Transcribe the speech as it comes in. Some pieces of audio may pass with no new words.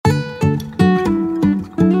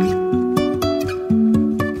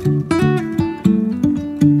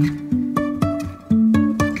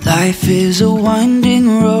Life is a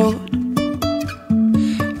winding road,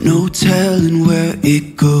 no telling where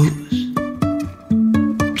it goes.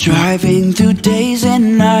 Driving through days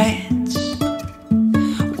and nights,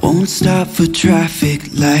 won't stop for traffic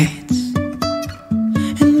lights.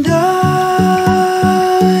 And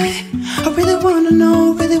I really wanna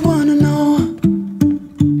know,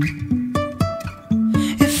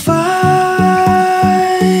 if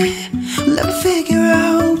I will ever figure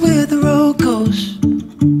out where the road goes.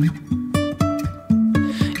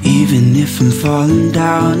 Even if I'm falling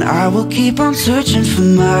down, I will keep on searching for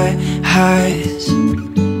my highs.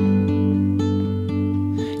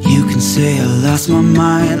 You can say I lost my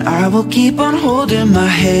mind, I will keep on holding my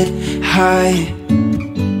head high,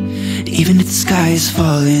 even if the sky is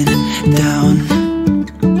falling down.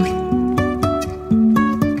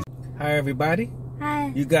 Hi everybody.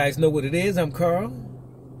 Hi. You guys know what it is. I'm Carl.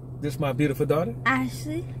 This is my beautiful daughter.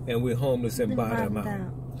 Ashley. And we're homeless in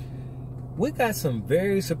Bottom. We got some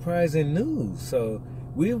very surprising news. So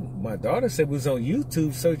my daughter said we was on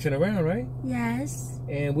YouTube searching around, right? Yes.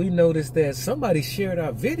 And we noticed that somebody shared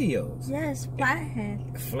our videos. Yes, Flathead.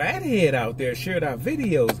 Flathead out there shared our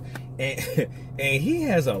videos, and he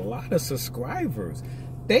has a lot of subscribers.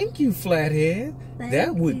 Thank you, Flathead.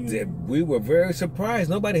 We were very surprised.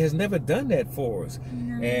 Nobody has never done that for us.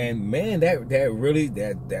 No. And man,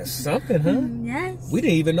 that's something, huh? Yes. We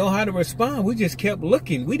didn't even know how to respond. We just kept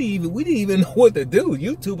looking. We didn't even know what to do.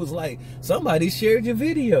 YouTube was like, somebody shared your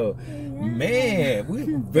video. Yes. Man,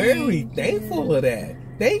 we're very thankful of that.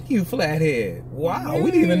 Thank you, Flathead. Wow,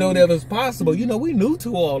 we didn't even know that was possible. You know, we new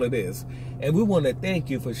to all of this. And we want to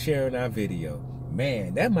thank you for sharing our video.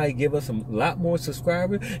 Man, that might give us a lot more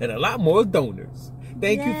subscribers and a lot more donors.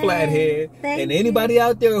 Thank you, Flathead. And anybody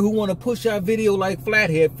out there who want to push our video like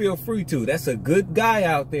Flathead, feel free to. That's a good guy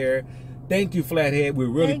out there. Thank you, Flathead. We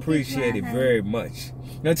really appreciate it very much.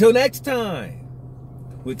 Until next time,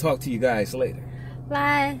 we'll talk to you guys later.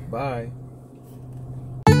 Bye. Bye.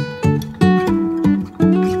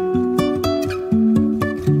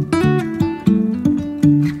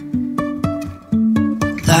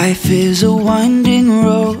 Life is a winding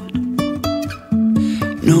road,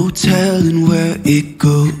 no telling where it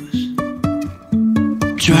goes.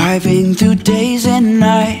 Driving through days and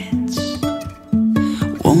nights,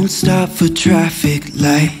 won't stop for traffic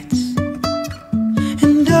lights.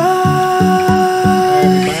 And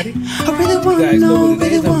I really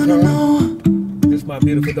wanna know, This is my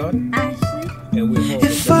beautiful daughter. Ashley. And we're home.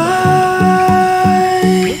 If I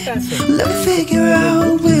let me figure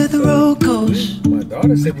out where the road goes. My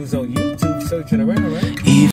daughter said we was on YouTube searching around, right?